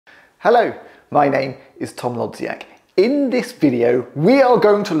Hello, my name is Tom Lodziak. In this video, we are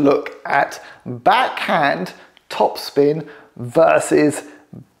going to look at backhand topspin versus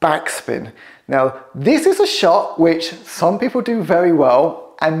backspin. Now, this is a shot which some people do very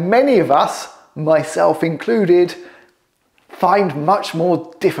well, and many of us, myself included, find much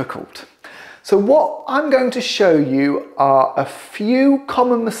more difficult. So what I'm going to show you are a few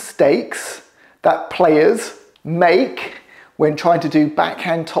common mistakes that players make when trying to do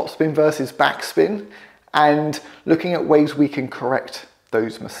backhand topspin versus backspin, and looking at ways we can correct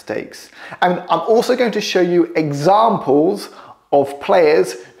those mistakes. And I'm also going to show you examples of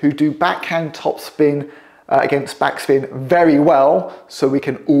players who do backhand topspin against backspin very well, so we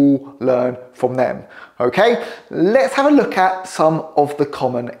can all learn from them. Okay, let's have a look at some of the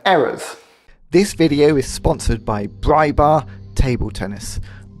common errors. This video is sponsored by Brybar Table Tennis.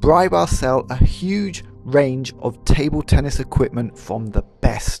 Brybar sell a huge range of table tennis equipment from the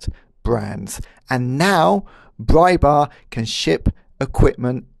best brands, and now Brybar can ship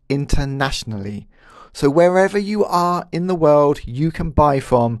equipment internationally. So wherever you are in the world, you can buy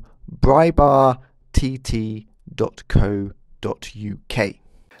from brybartt.co.uk.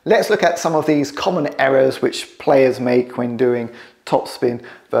 Let's look at some of these common errors which players make when doing topspin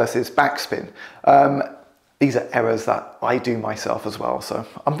versus backspin. These are errors that I do myself as well, so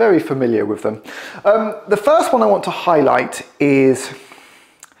I'm very familiar with them. The first one I want to highlight is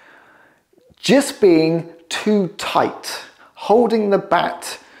just being too tight, holding the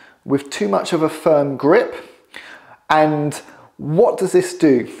bat with too much of a firm grip. And what does this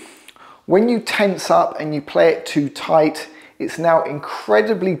do? When you tense up and you play it too tight, it's now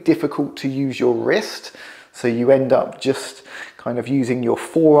incredibly difficult to use your wrist. So you end up just kind of using your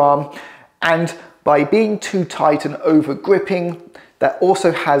forearm, and by being too tight and over gripping, that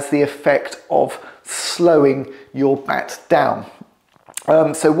also has the effect of slowing your bat down.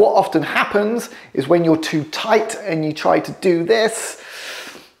 So what often happens is when you're too tight and you try to do this,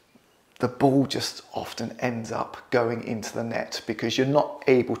 the ball just often ends up going into the net because you're not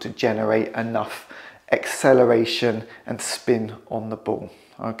able to generate enough acceleration and spin on the ball.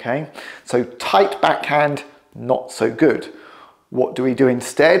 Okay, so tight backhand, not so good. What do we do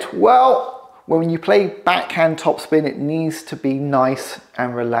instead? Well, when you play backhand topspin, it needs to be nice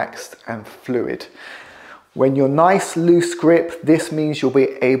and relaxed and fluid. When you're nice, loose grip, this means you'll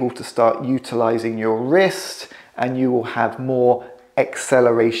be able to start utilizing your wrist, and you will have more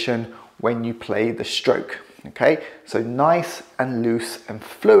acceleration when you play the stroke. Okay, so nice and loose and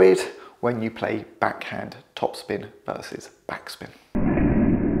fluid when you play backhand topspin versus backspin.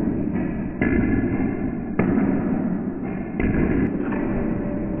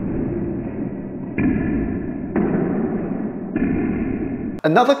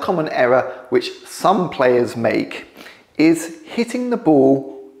 Another common error which some players make is hitting the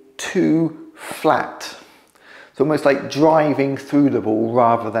ball too flat. It's almost like driving through the ball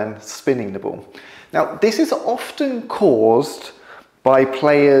rather than spinning the ball. Now, this is often caused by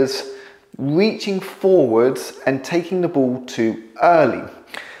players reaching forwards and taking the ball too early.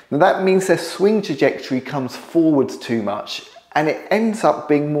 Now, that means their swing trajectory comes forwards too much, and it ends up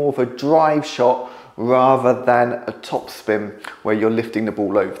being more of a drive shot rather than a topspin where you're lifting the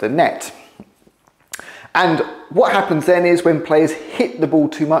ball over the net. And what happens then is when players hit the ball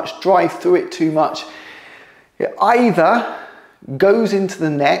too much, drive through it too much, it either goes into the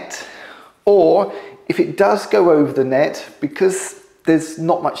net, or if it does go over the net, because there's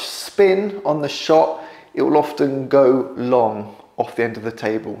not much spin on the shot, it will often go long off the end of the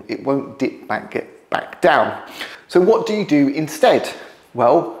table. It won't dip back, get back down. So what do you do instead?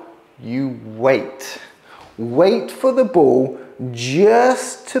 Well, you wait. Wait for the ball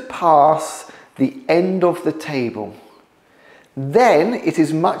just to pass the end of the table. Then it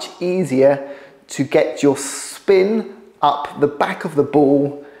is much easier to get your spin up the back of the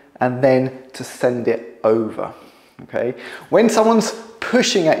ball and then to send it over. Okay? When someone's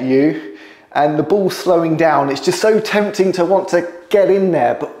pushing at you and the ball's slowing down, it's just so tempting to want to get in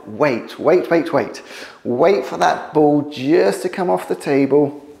there, but wait. Wait for that ball just to come off the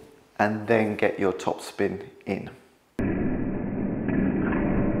table, and then get your topspin in.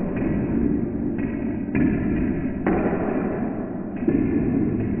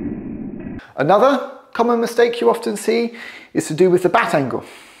 Another common mistake you often see is to do with the bat angle.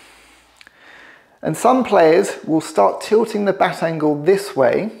 And some players will start tilting the bat angle this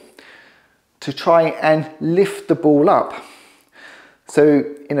way to try and lift the ball up. So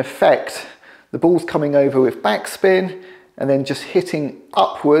in effect, the ball's coming over with backspin and then just hitting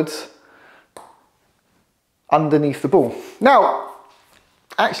upwards underneath the ball. Now,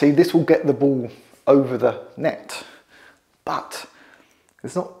 actually this will get the ball over the net, but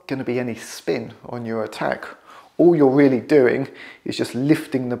there's not going to be any spin on your attack. All you're really doing is just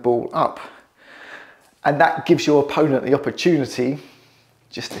lifting the ball up. And that gives your opponent the opportunity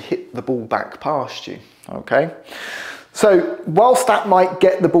just to hit the ball back past you, okay? So whilst that might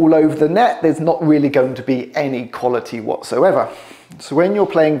get the ball over the net, there's not really going to be any quality whatsoever. So when you're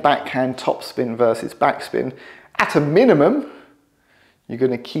playing backhand topspin versus backspin, at a minimum, you're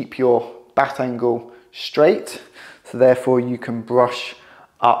going to keep your bat angle straight, so therefore you can brush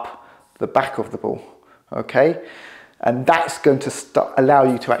up the back of the ball, okay? And that's going to allow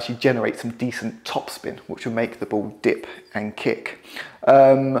you to actually generate some decent topspin, which will make the ball dip and kick.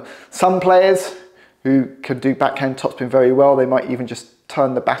 Some players who can do backhand topspin very well, they might even just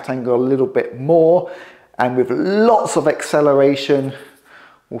turn the bat angle a little bit more, and with lots of acceleration,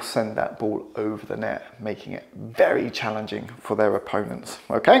 will send that ball over the net, making it very challenging for their opponents,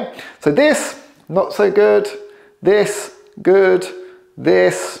 okay? So this, not so good, this, good,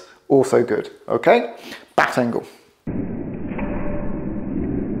 this, also good, okay? Bat angle.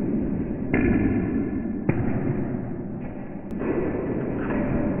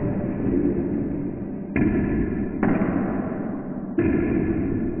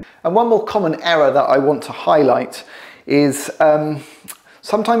 And one more common error that I want to highlight is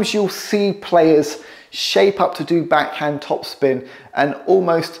sometimes you'll see players shape up to do backhand topspin and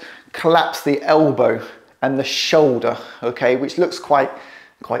almost collapse the elbow and the shoulder, okay, which looks quite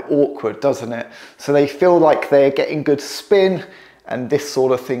awkward, doesn't it? So they feel like they're getting good spin and this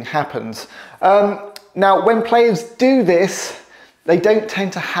sort of thing happens. Now, when players do this, they don't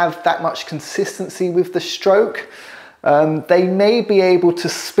tend to have that much consistency with the stroke. They may be able to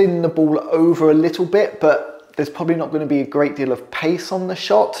spin the ball over a little bit, but there's probably not going to be a great deal of pace on the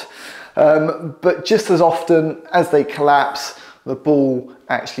shot. But just as often as they collapse, the ball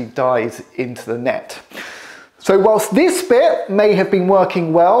actually dives into the net. So whilst this bit may have been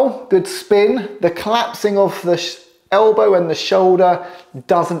working well, good spin, the collapsing of the elbow and the shoulder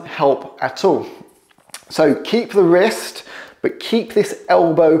doesn't help at all. So keep the wrist, but keep this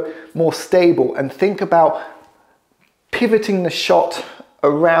elbow more stable and think about pivoting the shot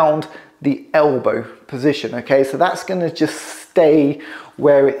around the elbow position, okay? So that's going to just stay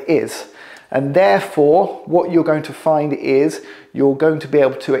where it is. And therefore, what you're going to find is you're going to be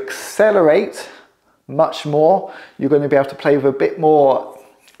able to accelerate much more. You're going to be able to play with a bit more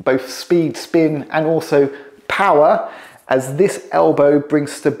both speed, spin, and also power, as this elbow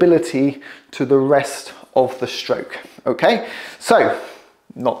brings stability to the rest of the stroke, okay? So,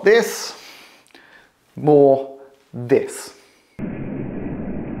 not this, more this.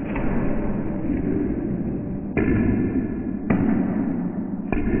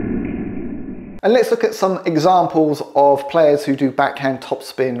 And let's look at some examples of players who do backhand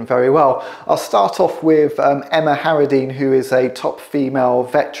topspin very well. I'll start off with Emma Harradine, who is a top female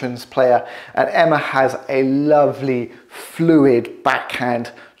veterans player, and Emma has a lovely fluid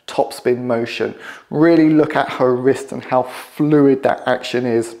backhand topspin motion. Really look at her wrist and how fluid that action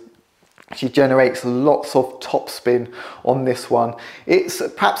is. She generates lots of topspin on this one. It's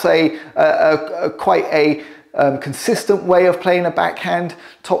perhaps quite a consistent way of playing a backhand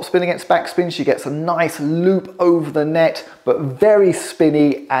topspin against backspin. She gets a nice loop over the net, but very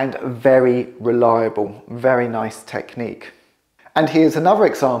spinny and very reliable. Very nice technique. And here's another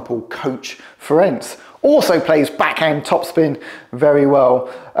example, Coach Ferenc. Also plays backhand topspin very well.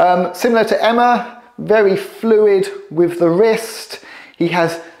 Similar to Emma, very fluid with the wrist. He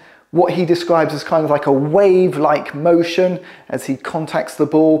has what he describes as kind of like a wave-like motion as he contacts the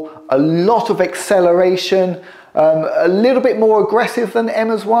ball, a lot of acceleration, a little bit more aggressive than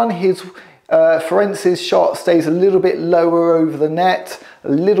Emma's one. Ferenc's shot stays a little bit lower over the net,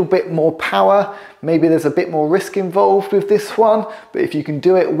 a little bit more power. Maybe there's a bit more risk involved with this one, but if you can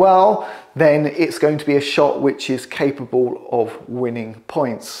do it well, then it's going to be a shot which is capable of winning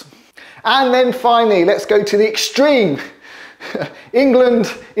points. And then finally, let's go to the extreme.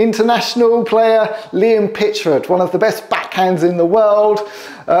 England international player Liam Pitchford, one of the best backhands in the world,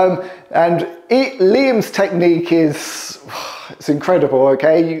 Liam's technique it's incredible,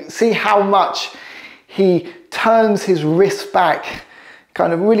 okay? You see how much he turns his wrist back,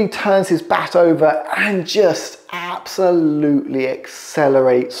 kind of really turns his bat over and just absolutely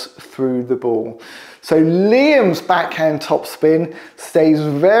accelerates through the ball. So Liam's backhand topspin stays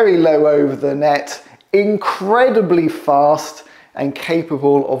very low over the net, incredibly fast and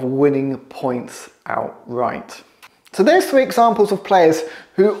capable of winning points outright. So there's three examples of players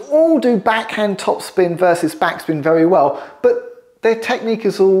who all do backhand topspin versus backspin very well, but their technique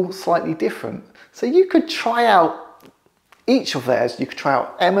is all slightly different. So you could try out each of theirs. You could try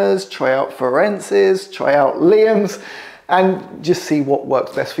out Emma's, try out Ferenc's, try out Liam's, and just see what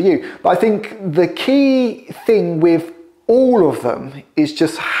works best for you. But I think the key thing with all of them is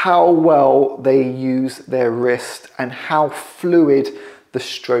just how well they use their wrist and how fluid the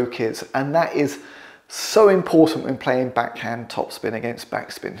stroke is. And that is so important when playing backhand topspin against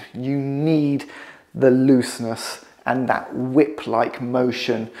backspin. You need the looseness and that whip-like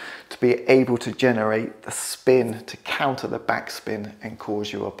motion to be able to generate the spin to counter the backspin and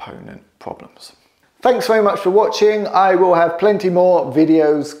cause your opponent problems. Thanks very much for watching. I will have plenty more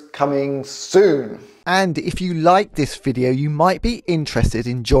videos coming soon. And if you like this video, you might be interested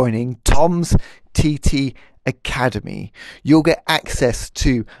in joining Tom's TT Academy. You'll get access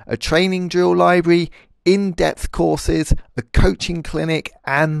to a training drill library, in-depth courses, a coaching clinic,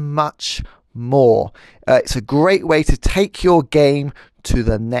 and much more. It's a great way to take your game to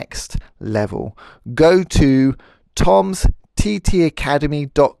the next level. Go to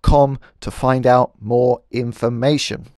tomsttacademy.com to find out more information.